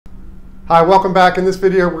Hi, welcome back. In this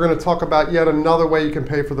video, we're going to talk about yet another way you can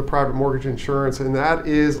pay for the private mortgage insurance, and that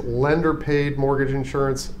is lender-paid mortgage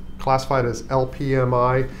insurance, classified as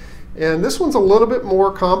LPMI. And this one's a little bit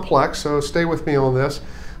more complex, so stay with me on this.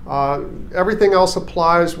 Everything else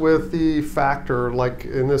applies with the factor. Like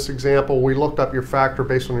in this example, we looked up your factor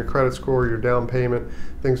based on your credit score, your down payment,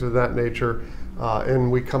 things of that nature.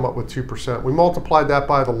 And we come up with 2%. We multiplied that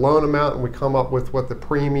by the loan amount and we come up with what the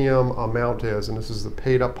premium amount is, and this is the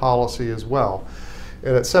paid up policy as well.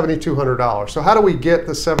 And it's $7,200. So how do we get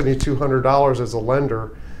the $7,200 as a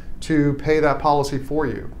lender to pay that policy for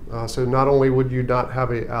you? So not only would you not have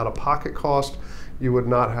an out-of-pocket cost, you would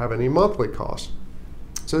not have any monthly cost.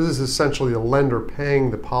 So this is essentially the lender paying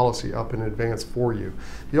the policy up in advance for you.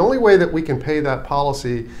 The only way that we can pay that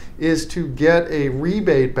policy is to get a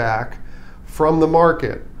rebate back from the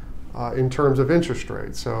market in terms of interest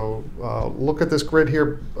rates. So look at this grid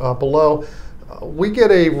here below. We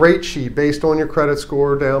get a rate sheet based on your credit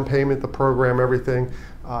score, down payment, the program, everything.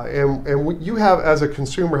 You have, as a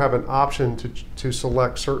consumer, have an option to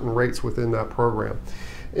select certain rates within that program.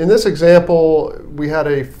 In this example, we had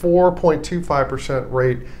a 4.25%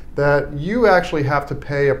 rate that you actually have to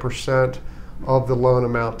pay a percent of the loan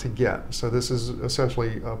amount to get. So this is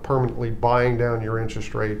essentially permanently buying down your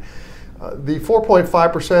interest rate. The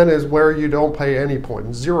 4.5% is where you don't pay any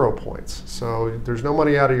point, 0 points. So there's no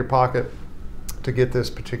money out of your pocket to get this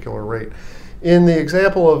particular rate. In the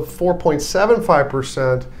example of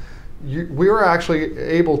 4.75%, we were actually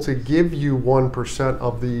able to give you 1%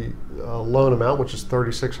 of the loan amount, which is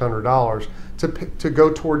 $3,600, to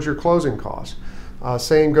go towards your closing costs.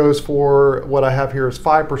 Same goes for what I have here is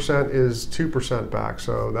 5% is 2% back,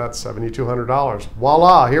 so that's $7,200.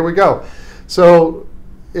 Voila, here we go. So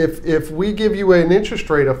if we give you an interest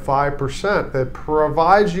rate of 5% that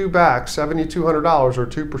provides you back $7,200 or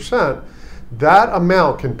 2%, that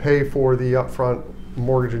amount can pay for the upfront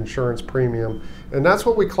mortgage insurance premium, and that's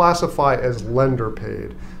what we classify as lender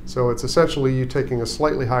paid. So it's essentially you taking a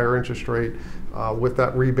slightly higher interest rate. With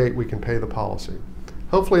that rebate, we can pay the policy.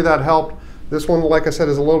 Hopefully that helped. This one, like I said,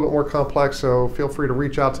 is a little bit more complex, so feel free to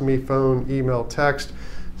reach out to me, phone, email, text.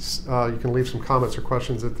 You can leave some comments or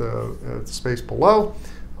questions at the space below.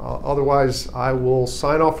 Otherwise, I will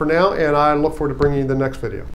sign off for now, and I look forward to bringing you the next video.